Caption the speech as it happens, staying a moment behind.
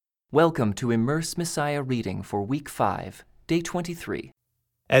Welcome to Immerse Messiah Reading for Week 5, Day 23.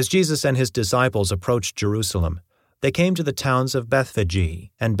 As Jesus and his disciples approached Jerusalem, they came to the towns of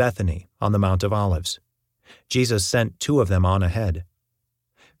Bethphage and Bethany on the Mount of Olives. Jesus sent two of them on ahead.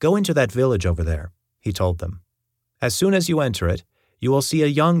 "Go into that village over there," he told them. "As soon as you enter it, you will see a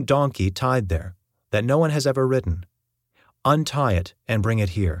young donkey tied there, that no one has ever ridden. Untie it and bring it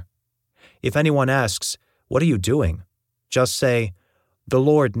here. If anyone asks, 'What are you doing?' just say, 'The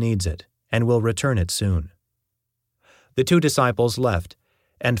Lord needs it, and will return it soon.'" The two disciples left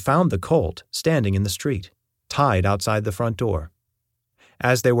and found the colt standing in the street, tied outside the front door.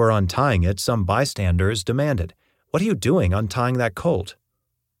 As they were untying it, some bystanders demanded, "What are you doing untying that colt?"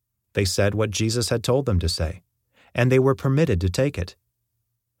 They said what Jesus had told them to say, and they were permitted to take it.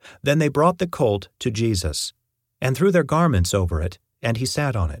 Then they brought the colt to Jesus and threw their garments over it, and he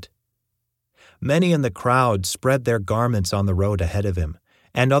sat on it. Many in the crowd spread their garments on the road ahead of him,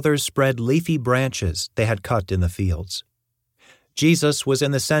 and others spread leafy branches they had cut in the fields. Jesus was in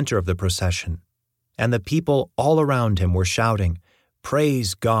the center of the procession, and the people all around him were shouting,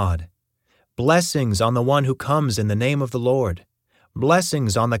 "Praise God! Blessings on the one who comes in the name of the Lord!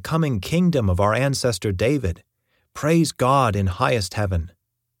 Blessings on the coming kingdom of our ancestor David! Praise God in highest heaven!"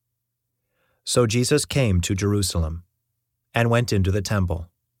 So Jesus came to Jerusalem and went into the temple.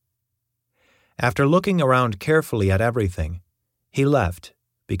 After looking around carefully at everything, he left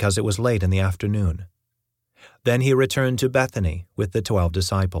because it was late in the afternoon. Then he returned to Bethany with the 12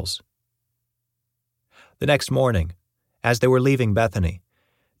 disciples. The next morning, as they were leaving Bethany,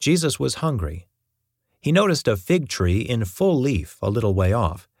 Jesus was hungry. He noticed a fig tree in full leaf a little way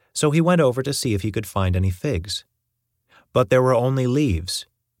off, so he went over to see if he could find any figs. But there were only leaves,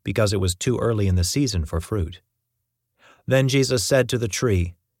 because it was too early in the season for fruit. Then Jesus said to the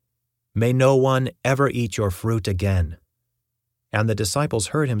tree, "May no one ever eat your fruit again." And the disciples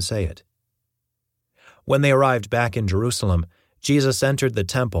heard him say it. When they arrived back in Jerusalem, Jesus entered the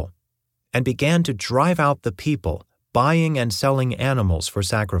temple and began to drive out the people buying and selling animals for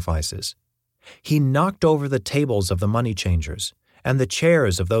sacrifices. He knocked over the tables of the money changers and the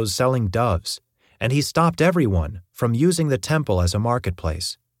chairs of those selling doves, and he stopped everyone from using the temple as a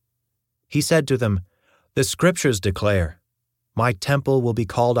marketplace. He said to them, "The Scriptures declare, 'My temple will be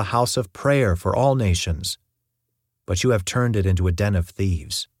called a house of prayer for all nations,' but you have turned it into a den of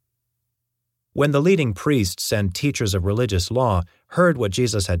thieves." When the leading priests and teachers of religious law heard what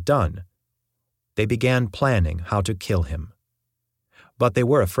Jesus had done, they began planning how to kill him. But they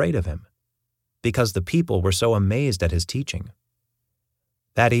were afraid of him, because the people were so amazed at his teaching.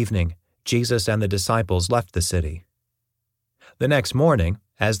 That evening, Jesus and the disciples left the city. The next morning,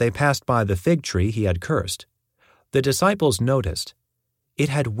 as they passed by the fig tree he had cursed, the disciples noticed it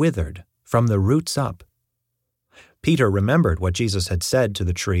had withered from the roots up. Peter remembered what Jesus had said to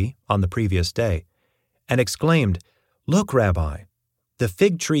the tree on the previous day and exclaimed, "Look, Rabbi, the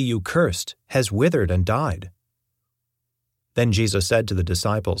fig tree you cursed has withered and died." Then Jesus said to the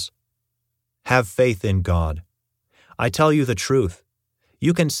disciples, "Have faith in God. I tell you the truth.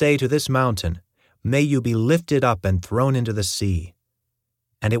 You can say to this mountain, 'May you be lifted up and thrown into the sea,'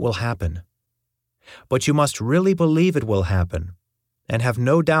 and it will happen. But you must really believe it will happen and have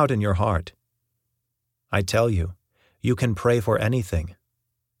no doubt in your heart. I tell you, you can pray for anything,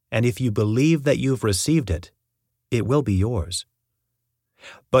 and if you believe that you've received it, it will be yours.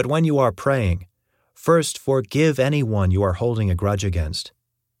 But when you are praying, first forgive anyone you are holding a grudge against,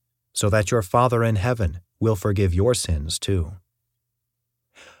 so that your Father in heaven will forgive your sins too."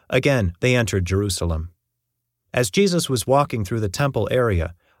 Again, they entered Jerusalem. As Jesus was walking through the temple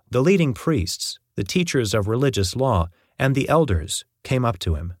area, the leading priests, the teachers of religious law, and the elders came up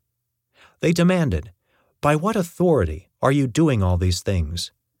to him. They demanded, "By what authority are you doing all these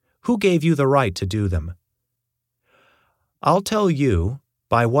things? Who gave you the right to do them?" "I'll tell you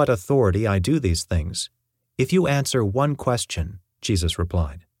by what authority I do these things, if you answer one question," Jesus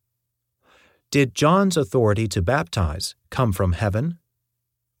replied. "Did John's authority to baptize come from heaven,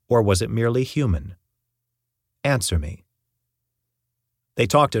 or was it merely human? Answer me." They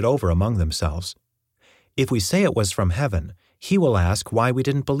talked it over among themselves. "If we say it was from heaven, he will ask why we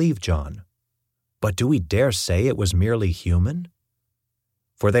didn't believe John. But do we dare say it was merely human?"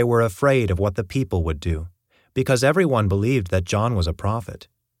 For they were afraid of what the people would do, because everyone believed that John was a prophet.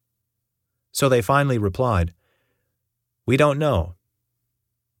 So they finally replied, "We don't know."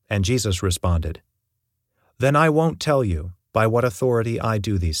 And Jesus responded, "Then I won't tell you by what authority I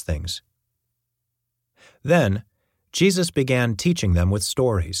do these things." Then Jesus began teaching them with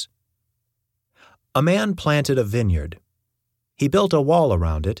stories. A man planted a vineyard. He built a wall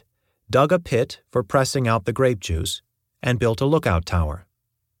around it, dug a pit for pressing out the grape juice, and built a lookout tower.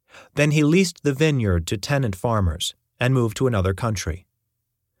 Then he leased the vineyard to tenant farmers and moved to another country.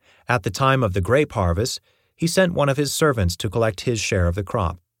 At the time of the grape harvest, he sent one of his servants to collect his share of the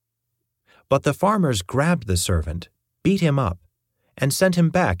crop. But the farmers grabbed the servant, beat him up, and sent him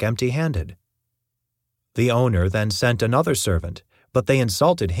back empty-handed. The owner then sent another servant, but they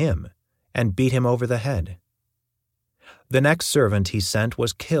insulted him and beat him over the head. The next servant he sent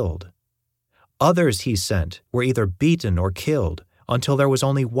was killed. Others he sent were either beaten or killed until there was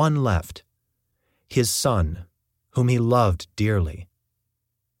only one left, his son, whom he loved dearly.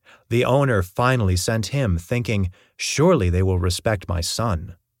 The owner finally sent him, thinking, "Surely they will respect my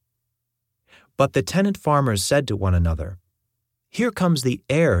son." But the tenant farmers said to one another, "Here comes the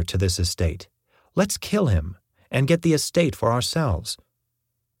heir to this estate. Let's kill him and get the estate for ourselves."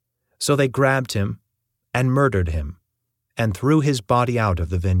 So they grabbed him and murdered him and threw his body out of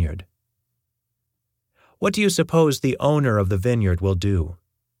the vineyard. "What do you suppose the owner of the vineyard will do?"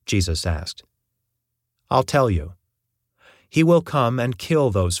 Jesus asked. "I'll tell you. He will come and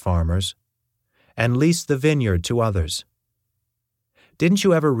kill those farmers and lease the vineyard to others. Didn't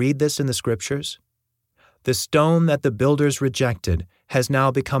you ever read this in the Scriptures? The stone that the builders rejected has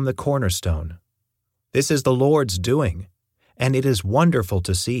now become the cornerstone. This is the Lord's doing, and it is wonderful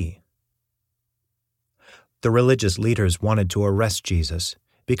to see." The religious leaders wanted to arrest Jesus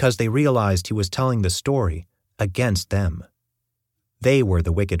because they realized he was telling the story against them. They were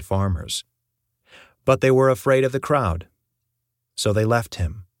the wicked farmers. But they were afraid of the crowd, so they left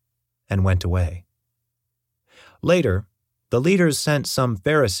him and went away. Later, the leaders sent some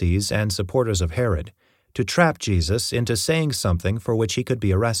Pharisees and supporters of Herod to trap Jesus into saying something for which he could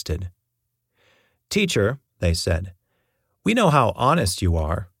be arrested. "Teacher," they said, "we know how honest you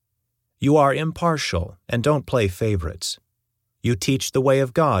are. You are impartial and don't play favorites. You teach the way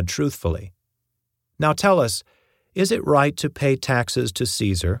of God truthfully. Now tell us, is it right to pay taxes to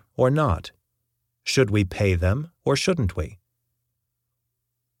Caesar or not? Should we pay them or shouldn't we?"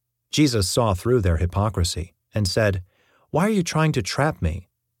 Jesus saw through their hypocrisy and said, "Why are you trying to trap me?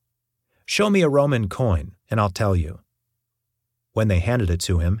 Show me a Roman coin, and I'll tell you." When they handed it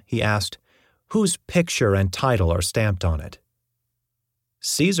to him, he asked, "Whose picture and title are stamped on it?"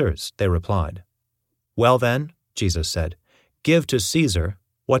 "Caesar's," they replied. "Well then," Jesus said, "give to Caesar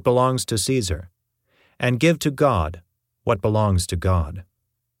what belongs to Caesar, and give to God what belongs to God."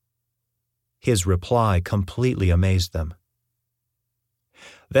 His reply completely amazed them.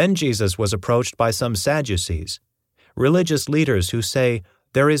 Then Jesus was approached by some Sadducees, religious leaders who say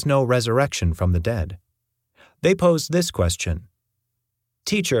there is no resurrection from the dead. They posed this question: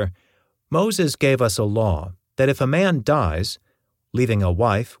 "Teacher, Moses gave us a law that if a man dies, leaving a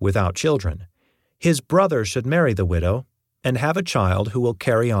wife without children, his brother should marry the widow and have a child who will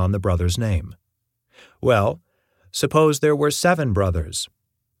carry on the brother's name. Well, suppose there were 7 brothers.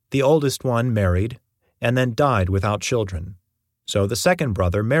 The oldest one married and then died without children. So the second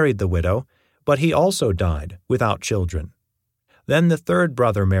brother married the widow, but he also died without children. Then the third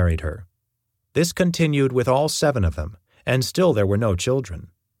brother married her. This continued with all 7 of them, and still there were no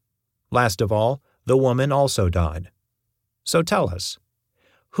children. Last of all, the woman also died. So tell us,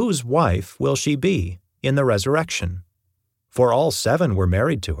 whose wife will she be in the resurrection? For all 7 were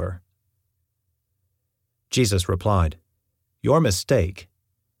married to her." Jesus replied, "Your mistake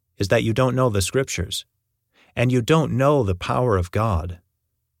is that you don't know the Scriptures, and you don't know the power of God.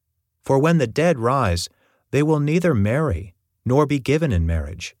 For when the dead rise, they will neither marry nor be given in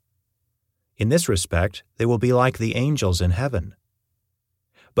marriage. In this respect, they will be like the angels in heaven.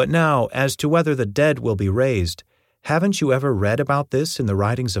 But now, as to whether the dead will be raised, haven't you ever read about this in the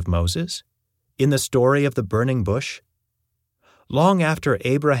writings of Moses, in the story of the burning bush? Long after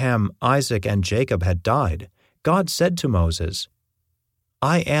Abraham, Isaac, and Jacob had died, God said to Moses,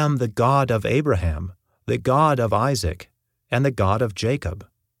 'I am the God of Abraham, the God of Isaac, and the God of Jacob.'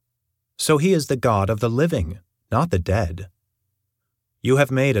 So he is the God of the living, not the dead. You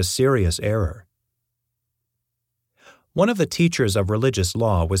have made a serious error." One of the teachers of religious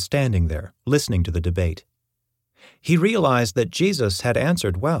law was standing there, listening to the debate. He realized that Jesus had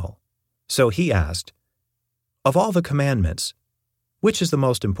answered well, so he asked, "Of all the commandments, which is the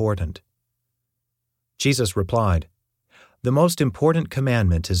most important?" Jesus replied, "The most important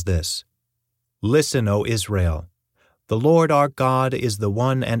commandment is this: Listen, O Israel, the Lord our God is the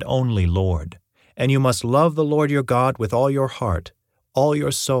one and only Lord, and you must love the Lord your God with all your heart, all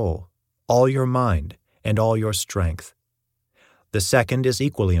your soul, all your mind, and all your strength. The second is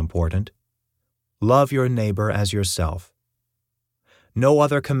equally important. Love your neighbor as yourself. No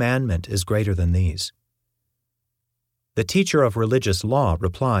other commandment is greater than these." The teacher of religious law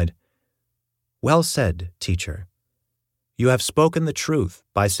replied, "Well said, teacher. You have spoken the truth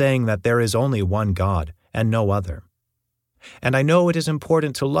by saying that there is only one God and no other. And I know it is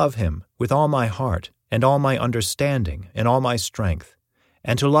important to love Him with all my heart and all my understanding and all my strength,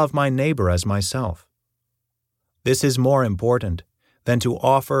 and to love my neighbor as myself. This is more important than to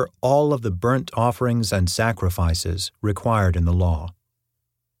offer all of the burnt offerings and sacrifices required in the law."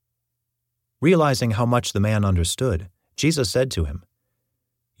 Realizing how much the man understood, Jesus said to him,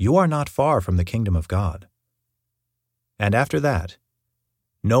 "You are not far from the kingdom of God." And after that,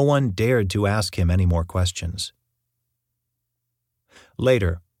 no one dared to ask him any more questions.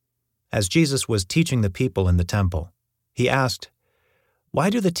 Later, as Jesus was teaching the people in the temple, he asked,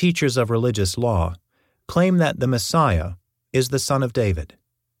 "Why do the teachers of religious law claim that the Messiah is the son of David?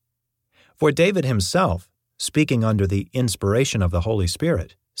 For David himself, speaking under the inspiration of the Holy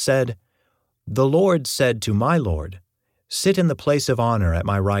Spirit, said, 'The Lord said to my Lord, sit in the place of honor at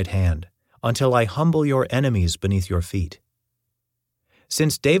my right hand, until I humble your enemies beneath your feet.'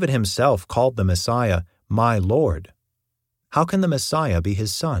 Since David himself called the Messiah my Lord, how can the Messiah be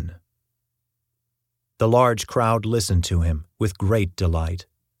his son?" The large crowd listened to him with great delight.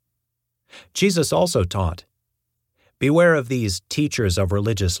 Jesus also taught, "Beware of these teachers of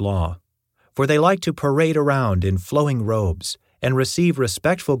religious law, for they like to parade around in flowing robes and receive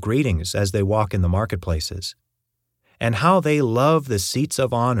respectful greetings as they walk in the marketplaces. And how they love the seats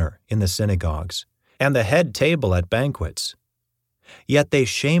of honor in the synagogues and the head table at banquets. Yet they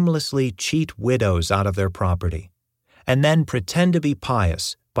shamelessly cheat widows out of their property, and then pretend to be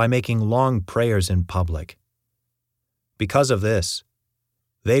pious by making long prayers in public. Because of this,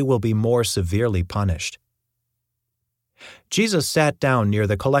 they will be more severely punished." Jesus sat down near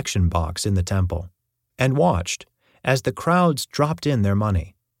the collection box in the temple and watched as the crowds dropped in their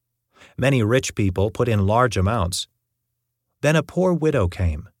money. Many rich people put in large amounts. Then a poor widow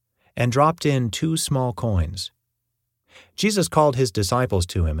came and dropped in 2 small coins. Jesus called his disciples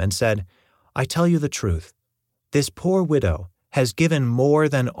to him and said, "I tell you the truth, this poor widow has given more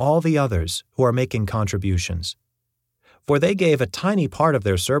than all the others who are making contributions. For they gave a tiny part of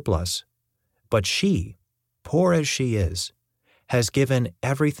their surplus, but she, poor as she is, has given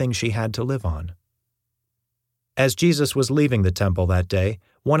everything she had to live on." As Jesus was leaving the temple that day,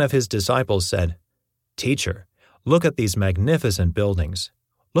 one of his disciples said, "Teacher, look at these magnificent buildings.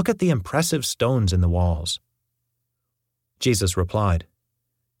 Look at the impressive stones in the walls." Jesus replied,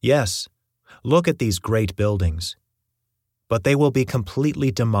 "Yes, look at these great buildings. But they will be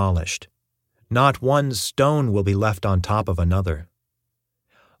completely demolished. Not one stone will be left on top of another."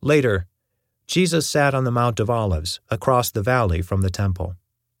 Later, Jesus sat on the Mount of Olives across the valley from the temple.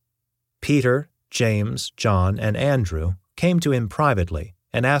 Peter, James, John, and Andrew came to him privately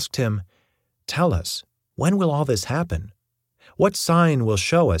and asked him, "Tell us, when will all this happen? What sign will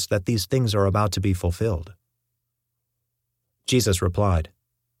show us that these things are about to be fulfilled?" Jesus replied,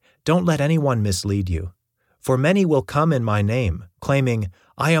 "Don't let anyone mislead you, for many will come in my name, claiming,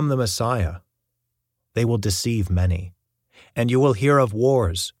 'I am the Messiah.' They will deceive many, and you will hear of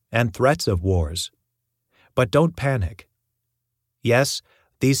wars and threats of wars. But don't panic. Yes,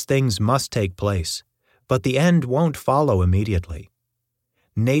 these things must take place, but the end won't follow immediately.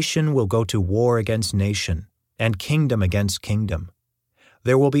 Nation will go to war against nation, and kingdom against kingdom.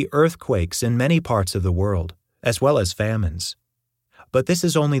 There will be earthquakes in many parts of the world, as well as famines. But this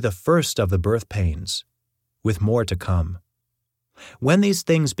is only the first of the birth pains, with more to come. When these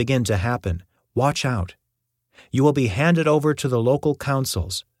things begin to happen, watch out. You will be handed over to the local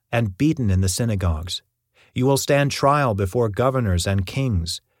councils and beaten in the synagogues. You will stand trial before governors and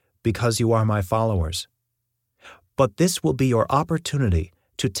kings, because you are my followers. But this will be your opportunity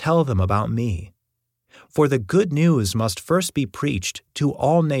to tell them about me. For the good news must first be preached to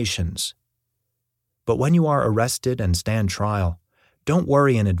all nations. But when you are arrested and stand trial, don't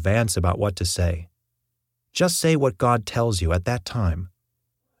worry in advance about what to say. Just say what God tells you at that time.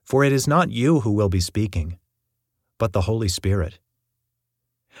 For it is not you who will be speaking, but the Holy Spirit.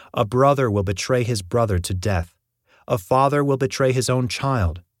 A brother will betray his brother to death. A father will betray his own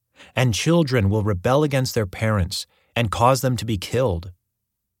child, and children will rebel against their parents and cause them to be killed.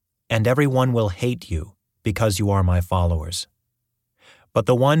 And everyone will hate you because you are my followers. But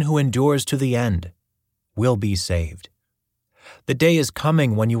the one who endures to the end will be saved. The day is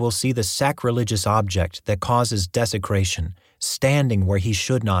coming when you will see the sacrilegious object that causes desecration standing where he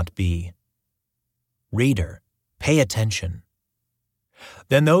should not be. Reader, pay attention.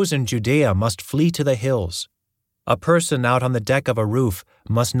 Then those in Judea must flee to the hills. A person out on the deck of a roof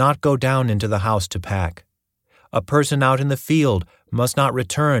must not go down into the house to pack. A person out in the field must not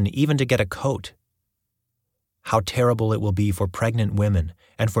return even to get a coat. How terrible it will be for pregnant women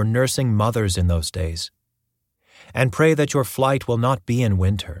and for nursing mothers in those days. and pray that your flight will not be in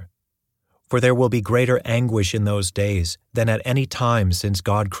winter. For there will be greater anguish in those days than at any time since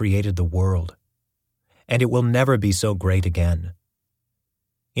God created the world. And it will never be so great again.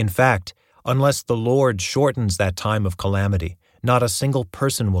 In fact, unless the Lord shortens that time of calamity, not a single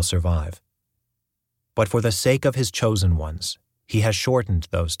person will survive. But for the sake of his chosen ones, he has shortened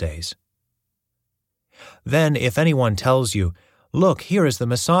those days. Then if anyone tells you, "Look, here is the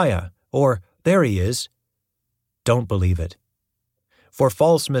Messiah," or "There he is," don't believe it. For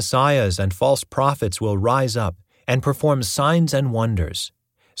false messiahs and false prophets will rise up and perform signs and wonders,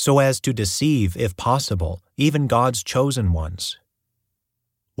 so as to deceive, if possible, even God's chosen ones.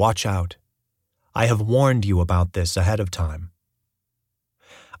 Watch out. I have warned you about this ahead of time.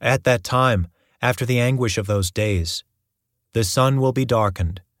 At that time, after the anguish of those days, the sun will be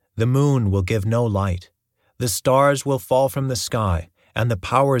darkened, the moon will give no light, the stars will fall from the sky, and the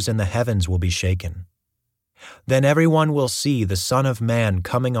powers in the heavens will be shaken. Then everyone will see the Son of Man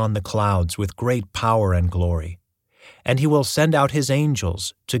coming on the clouds with great power and glory, and he will send out his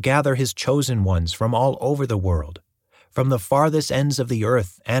angels to gather his chosen ones from all over the world, from the farthest ends of the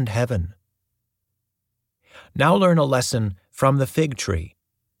earth and heaven. Now learn a lesson from the fig tree.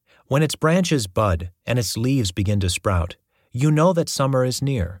 When its branches bud and its leaves begin to sprout, you know that summer is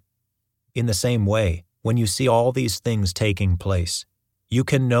near. In the same way, when you see all these things taking place, you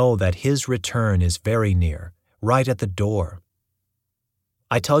can know that his return is very near, right at the door.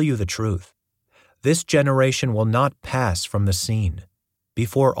 I tell you the truth, this generation will not pass from the scene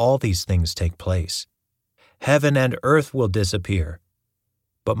before all these things take place. Heaven and earth will disappear,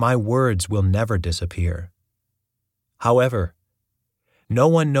 but my words will never disappear. However, no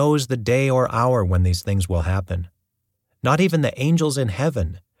one knows the day or hour when these things will happen, not even the angels in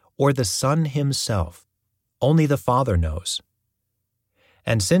heaven or the Son himself. Only the Father knows.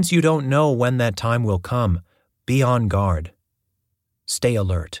 And since you don't know when that time will come, be on guard. Stay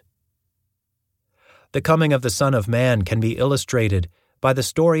alert. The coming of the Son of Man can be illustrated by the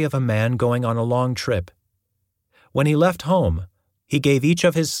story of a man going on a long trip. When he left home, he gave each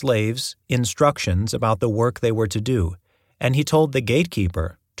of his slaves instructions about the work they were to do, and he told the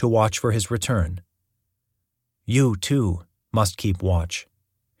gatekeeper to watch for his return. You, too, must keep watch,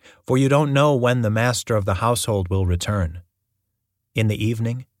 for you don't know when the master of the household will return. In the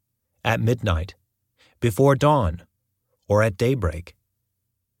evening, at midnight, before dawn, or at daybreak.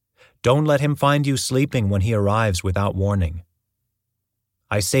 Don't let him find you sleeping when he arrives without warning.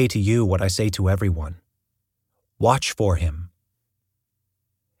 I say to you what I say to everyone. Watch for him.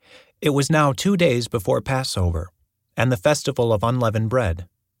 It was now 2 days before Passover, and the festival of unleavened bread.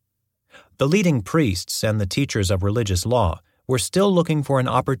 The leading priests and the teachers of religious law were still looking for an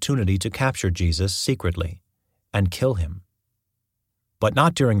opportunity to capture Jesus secretly and kill him. But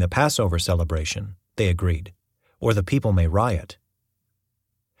not during the Passover celebration, they agreed, or the people may riot.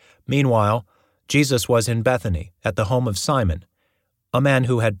 Meanwhile, Jesus was in Bethany at the home of Simon, a man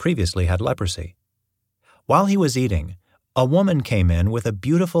who had previously had leprosy. While he was eating, a woman came in with a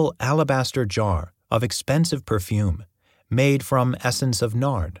beautiful alabaster jar of expensive perfume made from essence of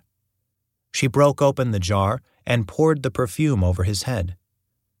nard. She broke open the jar and poured the perfume over his head.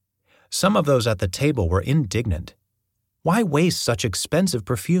 Some of those at the table were indignant. Why waste such expensive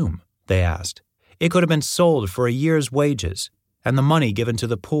perfume? They asked. It could have been sold for a year's wages and the money given to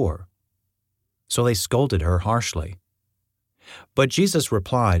the poor. So they scolded her harshly. But Jesus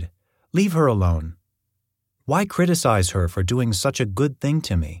replied, "Leave her alone. Why criticize her for doing such a good thing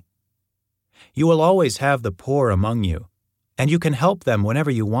to me? You will always have the poor among you, and you can help them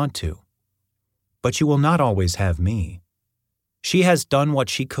whenever you want to. But you will not always have me. She has done what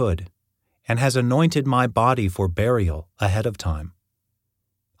she could, and has anointed my body for burial ahead of time.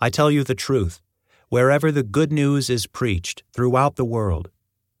 I tell you the truth, wherever the good news is preached throughout the world,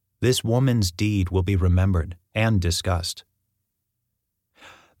 this woman's deed will be remembered and discussed."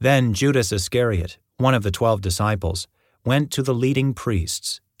 Then Judas Iscariot, one of the 12 disciples, went to the leading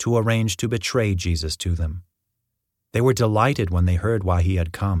priests to arrange to betray Jesus to them. They were delighted when they heard why he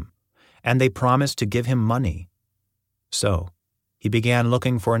had come, and they promised to give him money. So he began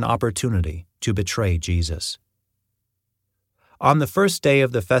looking for an opportunity to betray Jesus. On the first day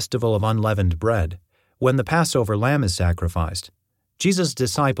of the festival of unleavened bread, when the Passover lamb is sacrificed, Jesus'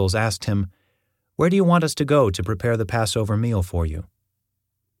 disciples asked him, "Where do you want us to go to prepare the Passover meal for you?"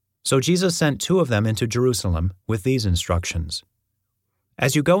 So Jesus sent 2 of them into Jerusalem with these instructions.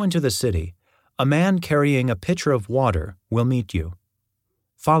 As you go into the city, a man carrying a pitcher of water will meet you.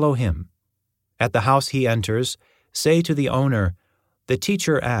 Follow him. At the house he enters, say to the owner, "The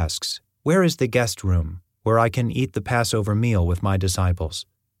teacher asks, 'Where is the guest room, where I can eat the Passover meal with my disciples?'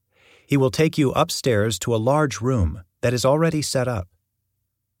 He will take you upstairs to a large room that is already set up.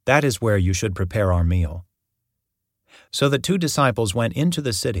 That is where you should prepare our meal." So the 2 disciples went into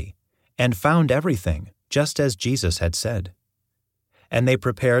the city and found everything just as Jesus had said. And they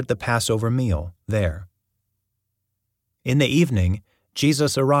prepared the Passover meal there. In the evening,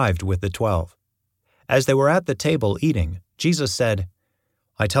 Jesus arrived with the 12. As they were at the table eating, Jesus said,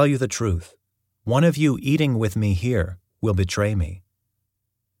 "I tell you the truth, one of you eating with me here will betray me."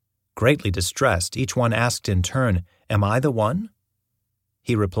 Greatly distressed, each one asked in turn, "Am I the one?"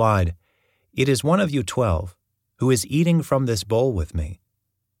 He replied, "It is one of you 12, who is eating from this bowl with me.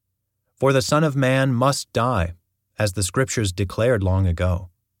 For the Son of Man must die, as the Scriptures declared long ago.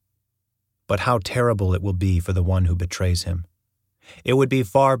 But how terrible it will be for the one who betrays him. It would be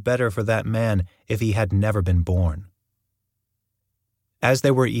far better for that man if he had never been born." As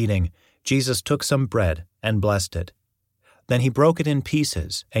they were eating, Jesus took some bread and blessed it. Then he broke it in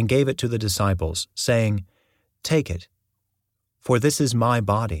pieces and gave it to the disciples, saying, "Take it, for this is my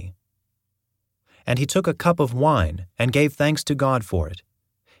body." And he took a cup of wine and gave thanks to God for it.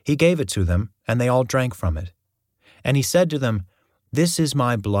 He gave it to them, and they all drank from it. And he said to them, "This is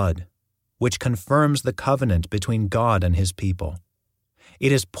my blood, which confirms the covenant between God and his people.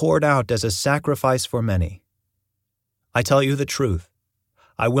 It is poured out as a sacrifice for many. I tell you the truth,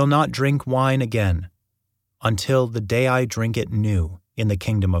 I will not drink wine again until the day I drink it new in the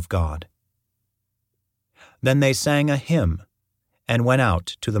kingdom of God." Then they sang a hymn and went out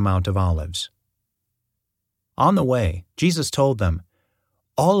to the Mount of Olives. On the way, Jesus told them,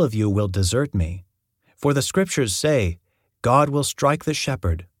 "All of you will desert me, for the Scriptures say, 'God will strike the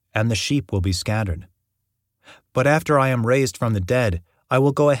shepherd, and the sheep will be scattered.' But after I am raised from the dead, I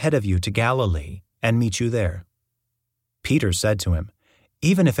will go ahead of you to Galilee and meet you there." Peter said to him,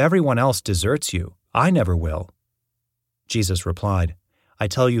 "Even if everyone else deserts you, I never will." Jesus replied, "I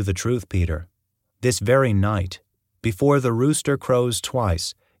tell you the truth, Peter. This very night, before the rooster crows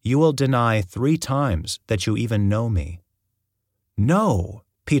twice, you will deny 3 times that you even know me." "No,"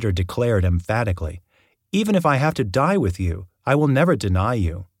 Peter declared emphatically. "Even if I have to die with you, I will never deny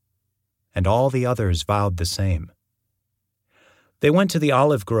you." And all the others vowed the same. They went to the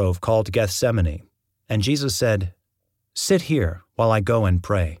olive grove called Gethsemane, and Jesus said, "Sit here while I go and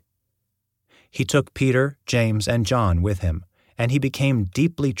pray." He took Peter, James, and John with him, and he became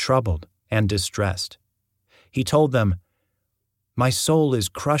deeply troubled and distressed. He told them, "My soul is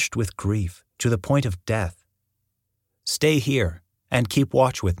crushed with grief to the point of death. Stay here and keep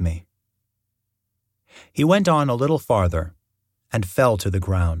watch with me." He went on a little farther and fell to the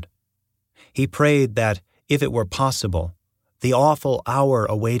ground. He prayed that, if it were possible, the awful hour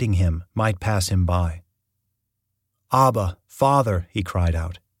awaiting him might pass him by. "Abba, Father," he cried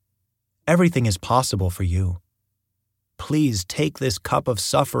out, "everything is possible for you. Please take this cup of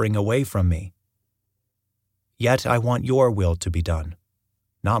suffering away from me. Yet I want your will to be done,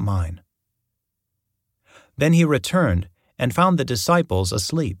 not mine." Then he returned and found the disciples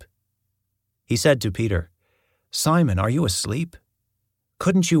asleep. He said to Peter, "Simon, are you asleep?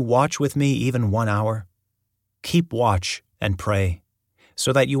 Couldn't you watch with me even 1 hour? Keep watch and pray,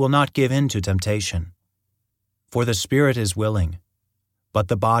 so that you will not give in to temptation. For the spirit is willing, but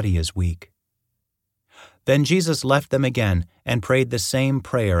the body is weak." Then Jesus left them again and prayed the same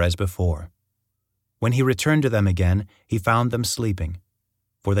prayer as before. When he returned to them again, he found them sleeping,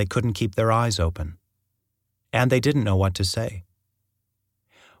 for they couldn't keep their eyes open, and they didn't know what to say.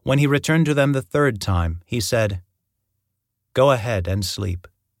 When he returned to them the 3rd time, he said, "Go ahead and sleep.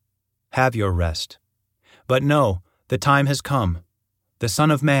 Have your rest. But no, the time has come. The Son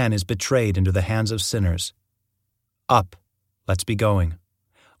of Man is betrayed into the hands of sinners. Up, let's be going.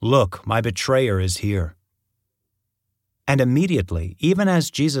 Look, my betrayer is here." And immediately, even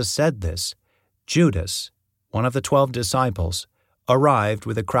as Jesus said this, Judas, one of the 12 disciples, arrived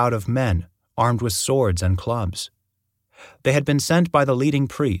with a crowd of men armed with swords and clubs. They had been sent by the leading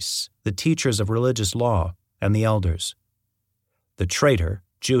priests, the teachers of religious law, and the elders. The traitor,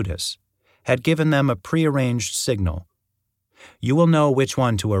 Judas, had given them a prearranged signal. "You will know which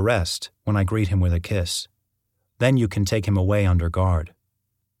one to arrest when I greet him with a kiss. Then you can take him away under guard."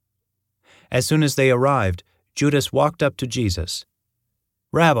 As soon as they arrived, Judas walked up to Jesus.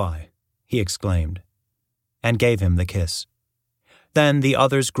 "Rabbi," he exclaimed, and gave him the kiss. Then the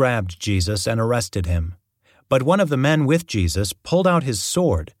others grabbed Jesus and arrested him. But one of the men with Jesus pulled out his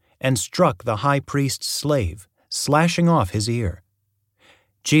sword and struck the high priest's slave, slashing off his ear.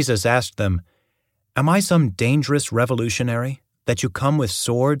 Jesus asked them, "Am I some dangerous revolutionary that you come with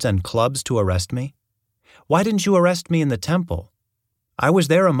swords and clubs to arrest me? Why didn't you arrest me in the temple? I was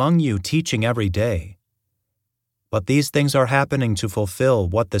there among you teaching every day." but these things are happening to fulfill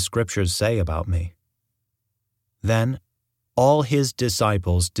what the Scriptures say about me." Then all his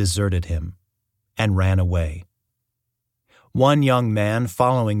disciples deserted him and ran away. One young man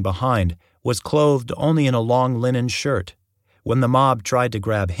following behind was clothed only in a long linen shirt. When the mob tried to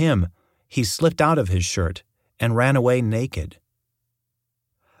grab him, he slipped out of his shirt and ran away naked.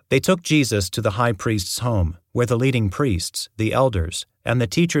 They took Jesus to the high priest's home, where the leading priests, the elders, and the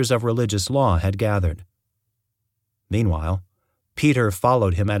teachers of religious law had gathered. Meanwhile, Peter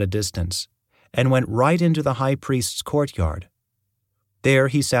followed him at a distance and went right into the high priest's courtyard. There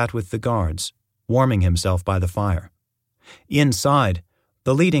he sat with the guards, warming himself by the fire. Inside,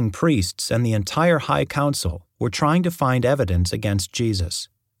 the leading priests and the entire high council were trying to find evidence against Jesus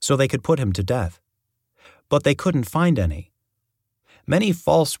so they could put him to death. But they couldn't find any. Many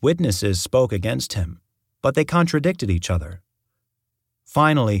false witnesses spoke against him, but they contradicted each other.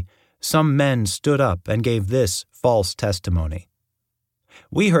 Finally, some men stood up and gave this false testimony.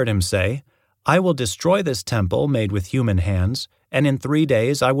 "We heard him say, 'I will destroy this temple made with human hands, and in 3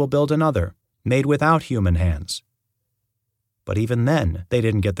 days I will build another, made without human hands.'" But even then, they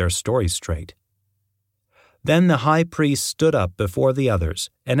didn't get their story straight. Then the high priest stood up before the others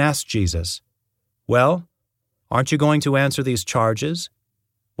and asked Jesus, "Well, aren't you going to answer these charges?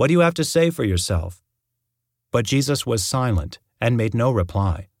 What do you have to say for yourself?" But Jesus was silent and made no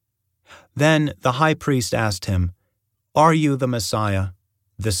reply. Then the high priest asked him, "Are you the Messiah,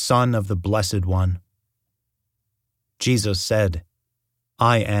 the Son of the Blessed One?" Jesus said,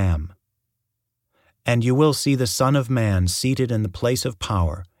 "I am. And you will see the Son of Man seated in the place of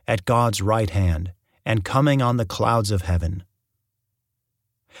power at God's right hand and coming on the clouds of heaven."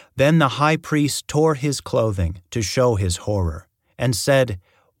 Then the high priest tore his clothing to show his horror and said,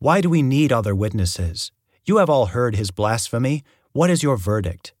 "Why do we need other witnesses? You have all heard his blasphemy. What is your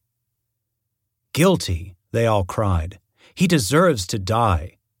verdict?" "Guilty," they all cried. "He deserves to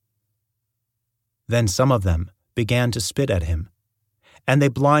die." Then some of them began to spit at him, and they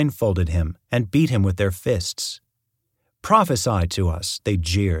blindfolded him and beat him with their fists. "Prophesy to us," they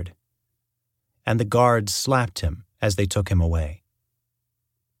jeered. And the guards slapped him as they took him away.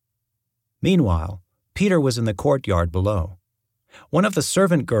 Meanwhile, Peter was in the courtyard below. One of the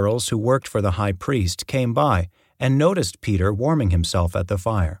servant girls who worked for the high priest came by and noticed Peter warming himself at the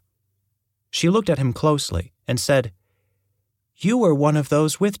fire. She looked at him closely and said, "You were one of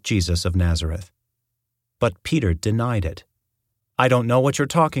those with Jesus of Nazareth." But Peter denied it. "I don't know what you're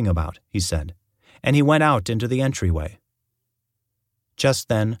talking about," he said, and he went out into the entryway. Just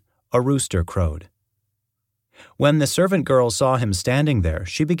then, a rooster crowed. When the servant girl saw him standing there,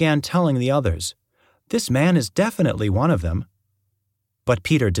 she began telling the others, "This man is definitely one of them." But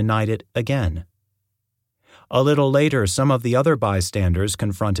Peter denied it again. A little later, some of the other bystanders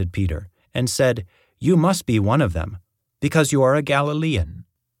confronted Peter and said, "You must be one of them, because you are a Galilean."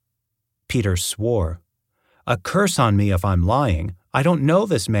 Peter swore, "A curse on me if I'm lying. I don't know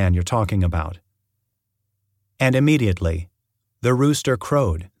this man you're talking about." And immediately, the rooster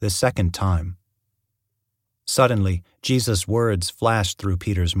crowed the second time. Suddenly, Jesus' words flashed through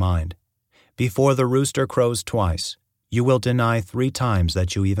Peter's mind. "Before the rooster crows twice, you will deny 3 times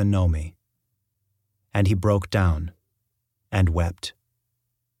that you even know me." And he broke down and wept.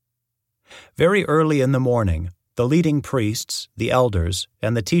 Very early in the morning, the leading priests, the elders,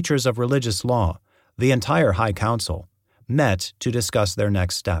 and the teachers of religious law, the entire high council, met to discuss their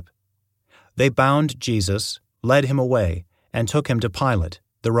next step. They bound Jesus, led him away, and took him to Pilate,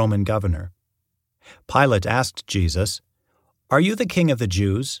 the Roman governor. Pilate asked Jesus, "Are you the king of the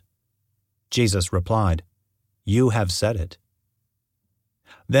Jews?" Jesus replied, "You have said it."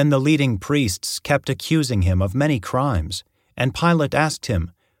 Then the leading priests kept accusing him of many crimes, and Pilate asked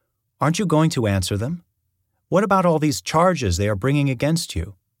him, "Aren't you going to answer them? What about all these charges they are bringing against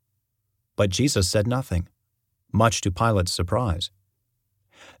you?" But Jesus said nothing, much to Pilate's surprise.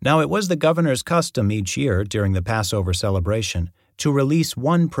 Now it was the governor's custom each year during the Passover celebration to release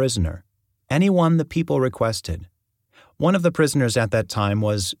one prisoner, anyone the people requested. One of the prisoners at that time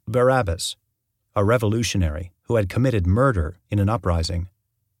was Barabbas, a revolutionary who had committed murder in an uprising.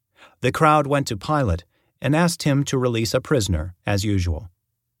 The crowd went to Pilate and asked him to release a prisoner, as usual.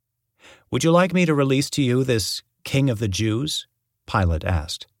 "Would you like me to release to you this King of the Jews?" Pilate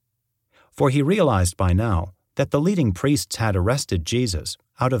asked. For he realized by now that the leading priests had arrested Jesus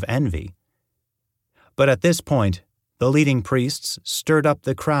out of envy. But at this point, the leading priests stirred up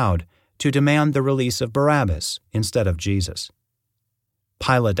the crowd to demand the release of Barabbas instead of Jesus.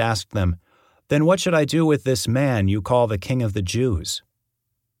 Pilate asked them, "Then what should I do with this man you call the King of the Jews?"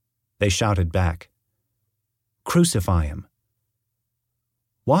 They shouted back, "Crucify him."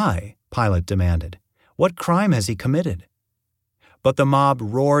 "Why?" Pilate demanded. What crime has he committed?" But the mob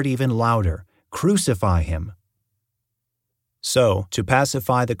roared even louder, "Crucify him!" So, to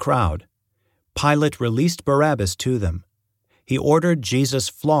pacify the crowd, Pilate released Barabbas to them. He ordered Jesus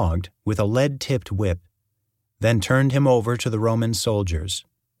flogged with a lead-tipped whip, then turned him over to the Roman soldiers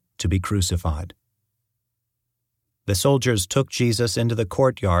to be crucified. The soldiers took Jesus into the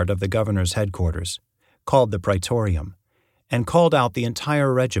courtyard of the governor's headquarters, called the Praetorium, and called out the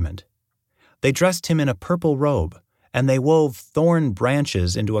entire regiment. They dressed him in a purple robe, and they wove thorn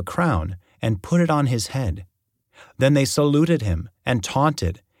branches into a crown and put it on his head. Then they saluted him and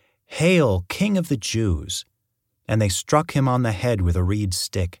taunted, "Hail, King of the Jews!" And they struck him on the head with a reed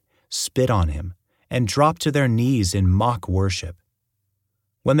stick, spit on him, and dropped to their knees in mock worship.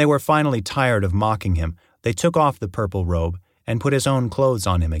 When they were finally tired of mocking him, they took off the purple robe and put his own clothes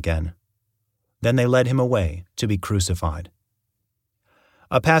on him again. Then they led him away to be crucified.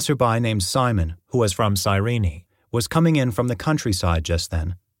 A passerby named Simon, who was from Cyrene, was coming in from the countryside just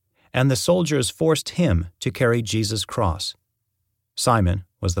then, and the soldiers forced him to carry Jesus' cross. Simon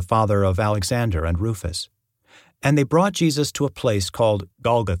was the father of Alexander and Rufus. And they brought Jesus to a place called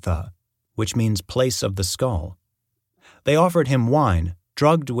Golgotha, which means place of the skull. They offered him wine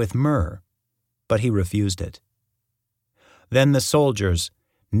drugged with myrrh, but he refused it. Then the soldiers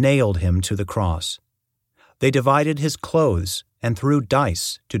nailed him to the cross. They divided his clothes and threw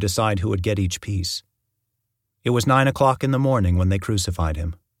dice to decide who would get each piece. It was 9 o'clock in the morning when they crucified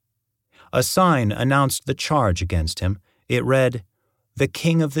him. A sign announced the charge against him. It read, "The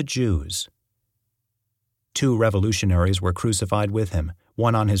King of the Jews." 2 revolutionaries were crucified with him,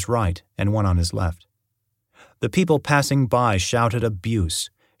 one on his right and one on his left. The people passing by shouted abuse,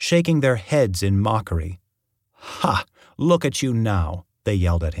 shaking their heads in mockery. "Ha! Look at you now," they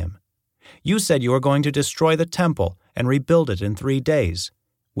yelled at him. "You said you were going to destroy the temple and rebuild it in 3 days.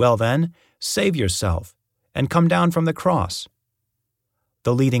 Well then, save yourself and come down from the cross."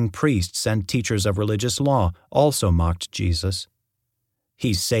 The leading priests and teachers of religious law also mocked Jesus.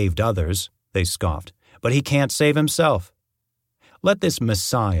 "He saved others," they scoffed, "but he can't save himself. Let this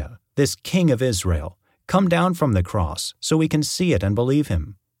Messiah, this King of Israel, come down from the cross so we can see it and believe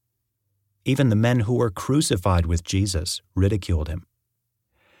him." Even the men who were crucified with Jesus ridiculed him.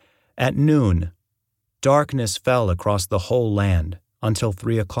 At noon, darkness fell across the whole land until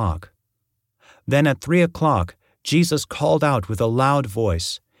 3 o'clock. Then at 3 o'clock, Jesus called out with a loud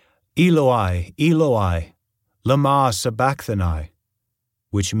voice, "Eloi, Eloi, lama sabachthani,"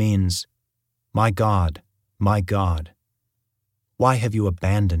 which means, my God, why have you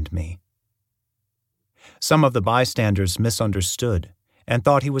abandoned me?" Some of the bystanders misunderstood and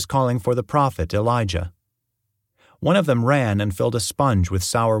thought he was calling for the prophet Elijah. One of them ran and filled a sponge with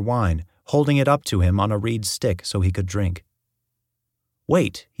sour wine, holding it up to him on a reed stick so he could drink.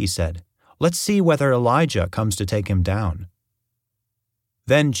 "Wait," he said, "let's see whether Elijah comes to take him down."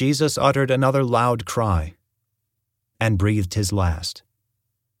 Then Jesus uttered another loud cry and breathed his last.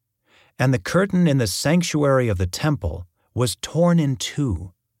 And the curtain in the sanctuary of the temple was torn in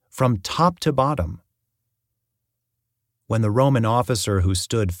two, from top to bottom. When the Roman officer who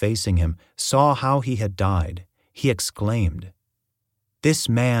stood facing him saw how he had died, he exclaimed, "This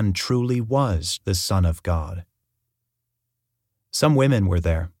man truly was the Son of God." Some women were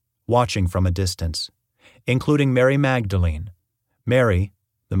there, watching from a distance, including Mary Magdalene, Mary,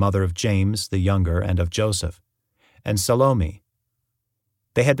 the mother of James the younger and of Joseph, and Salome.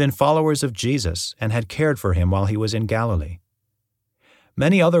 They had been followers of Jesus and had cared for him while he was in Galilee.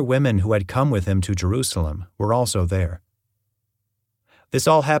 Many other women who had come with him to Jerusalem were also there. This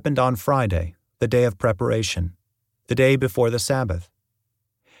all happened on Friday, the day of preparation, the day before the Sabbath.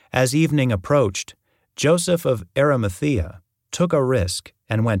 As evening approached, Joseph of Arimathea took a risk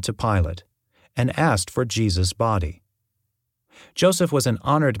and went to Pilate and asked for Jesus' body. Joseph was an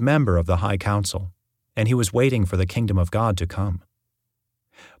honored member of the High Council, and he was waiting for the kingdom of God to come.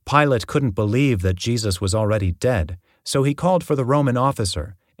 Pilate couldn't believe that Jesus was already dead, so he called for the Roman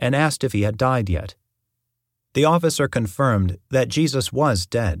officer and asked if he had died yet. The officer confirmed that Jesus was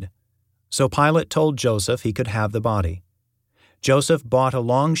dead, so Pilate told Joseph he could have the body. Joseph bought a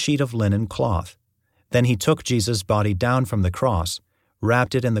long sheet of linen cloth. Then he took Jesus' body down from the cross,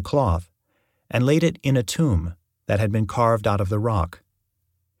 wrapped it in the cloth, and laid it in a tomb that had been carved out of the rock.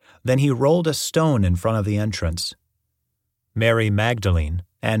 Then he rolled a stone in front of the entrance. Mary Magdalene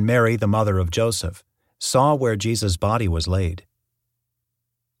and Mary, the mother of Joseph, saw where Jesus' body was laid.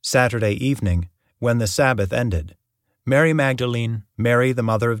 Saturday evening, when the Sabbath ended, Mary Magdalene, Mary, the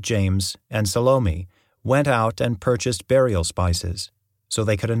mother of James, and Salome went out and purchased burial spices so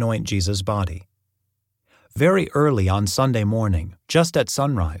they could anoint Jesus' body. Very early on Sunday morning, just at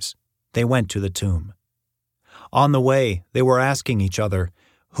sunrise, they went to the tomb. On the way, they were asking each other,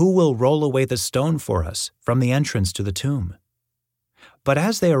 "Who will roll away the stone for us from the entrance to the tomb?" But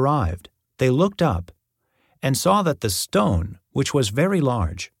as they arrived, they looked up and saw that the stone, which was very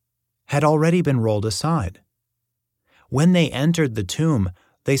large, had already been rolled aside. When they entered the tomb,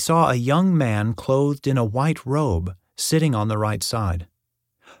 they saw a young man clothed in a white robe sitting on the right side.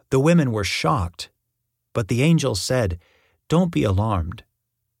 The women were shocked, but the angel said, "Don't be alarmed.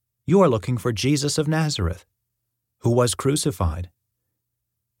 You are looking for Jesus of Nazareth, who was crucified.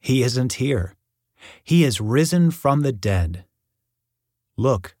 He isn't here. He is risen from the dead.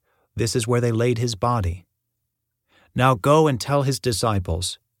 Look, this is where they laid his body. Now go and tell his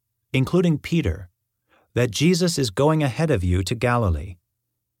disciples, including Peter, that Jesus is going ahead of you to Galilee.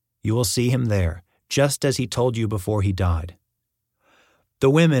 You will see him there, just as he told you before he died." The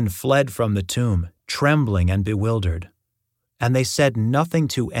women fled from the tomb, trembling and bewildered, and they said nothing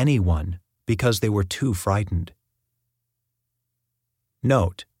to anyone because they were too frightened.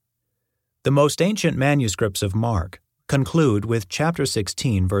 Note: the most ancient manuscripts of Mark conclude with chapter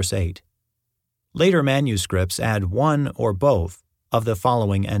 16, verse 8. Later manuscripts add one or both of the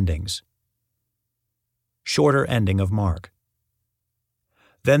following endings. Shorter ending of Mark.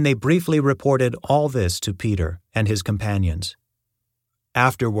 Then they briefly reported all this to Peter and his companions.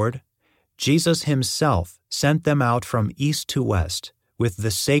 Afterward, Jesus himself sent them out from east to west with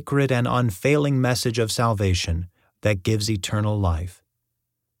the sacred and unfailing message of salvation that gives eternal life.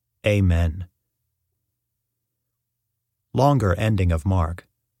 Amen. Longer ending of Mark.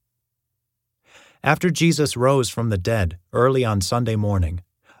 After Jesus rose from the dead early on Sunday morning,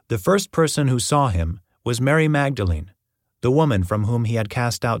 the first person who saw him was Mary Magdalene, the woman from whom he had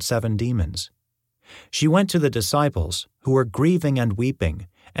cast out 7 demons. She went to the disciples, who were grieving and weeping,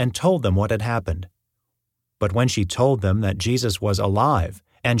 and told them what had happened. But when she told them that Jesus was alive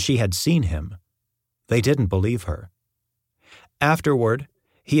and she had seen him, they didn't believe her. Afterward,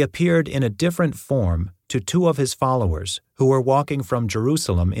 he appeared in a different form to 2 of his followers who were walking from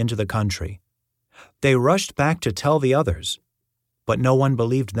Jerusalem into the country. They rushed back to tell the others, but no one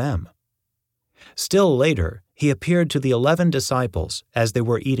believed them. Still later, he appeared to the 11 disciples as they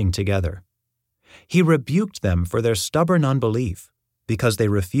were eating together. He rebuked them for their stubborn unbelief, because they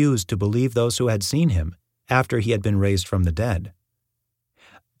refused to believe those who had seen him after he had been raised from the dead.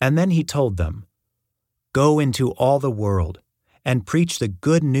 And then he told them, "Go into all the world and preach the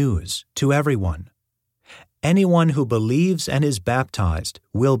good news to everyone. Anyone who believes and is baptized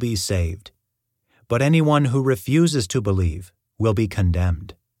will be saved, but anyone who refuses to believe will be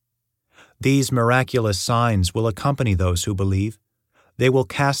condemned. These miraculous signs will accompany those who believe. They will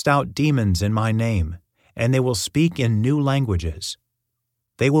cast out demons in my name, and they will speak in new languages.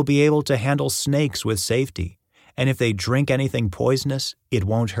 They will be able to handle snakes with safety, and if they drink anything poisonous, it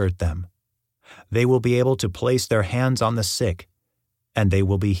won't hurt them. They will be able to place their hands on the sick, and they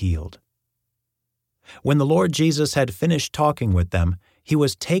will be healed." When the Lord Jesus had finished talking with them, he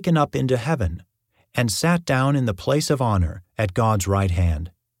was taken up into heaven and sat down in the place of honor at God's right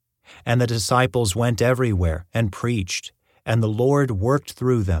hand. And the disciples went everywhere and preached, and the Lord worked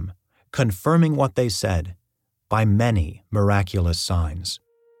through them, confirming what they said by many miraculous signs.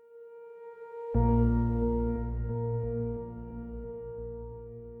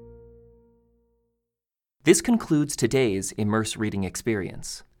 This concludes today's Immerse reading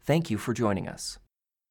experience. Thank you for joining us.